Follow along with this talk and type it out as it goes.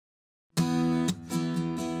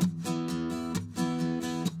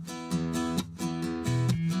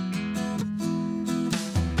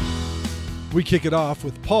We kick it off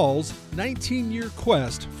with Paul's 19-year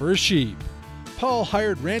quest for a sheep. Paul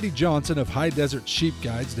hired Randy Johnson of High Desert Sheep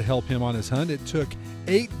Guides to help him on his hunt. It took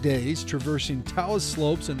 8 days traversing Taos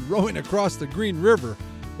slopes and rowing across the Green River,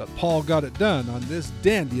 but Paul got it done on this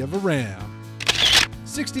dandy of a ram.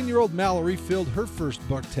 16-year-old Mallory filled her first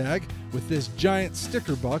buck tag with this giant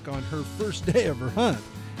sticker buck on her first day of her hunt.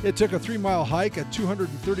 It took a 3-mile hike, a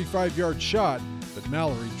 235-yard shot, but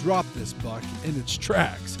Mallory dropped this buck in its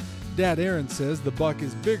tracks. Dad Aaron says the buck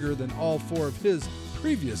is bigger than all 4 of his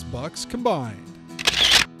previous bucks combined.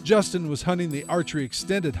 Justin was hunting the archery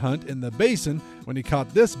extended hunt in the basin when he caught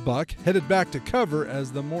this buck headed back to cover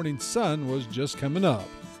as the morning sun was just coming up.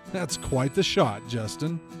 That's quite the shot,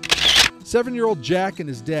 Justin. 7-year-old Jack and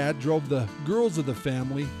his dad drove the girls of the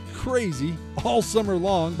family crazy all summer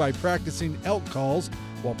long by practicing elk calls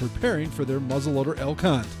while preparing for their muzzleloader elk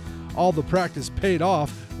hunt. All the practice paid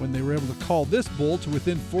off when they were able to call this bull to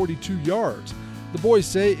within 42 yards. The boys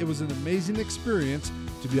say it was an amazing experience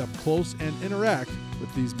to be up close and interact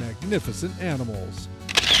with these magnificent animals.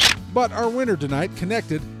 But our winner tonight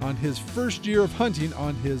connected on his first year of hunting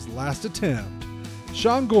on his last attempt.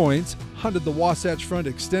 Sean Goins hunted the Wasatch Front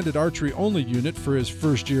Extended Archery Only unit for his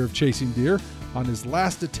first year of chasing deer. On his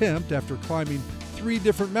last attempt, after climbing 3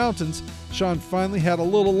 different mountains, Sean finally had a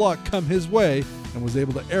little luck come his way and was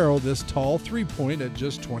able to arrow this tall 3-point at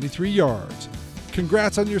just 23 yards.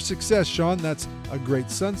 Congrats on your success, Sean. That's a great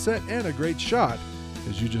sunset and a great shot,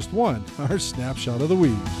 as you just won our Snapshot of the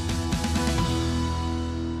Week.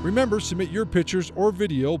 Remember, submit your pictures or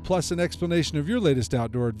video plus an explanation of your latest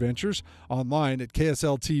outdoor adventures online at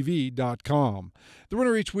ksltv.com. The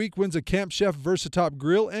winner each week wins a Camp Chef Versatop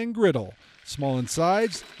grill and griddle. Small in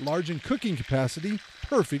size, large in cooking capacity,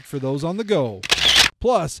 perfect for those on the go.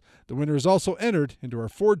 Plus, the winner is also entered into our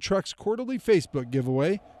Ford Trucks quarterly Facebook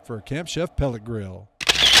giveaway for a Camp Chef pellet grill.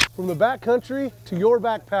 From the backcountry to your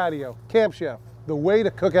back patio, Camp Chef, the way to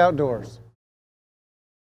cook outdoors.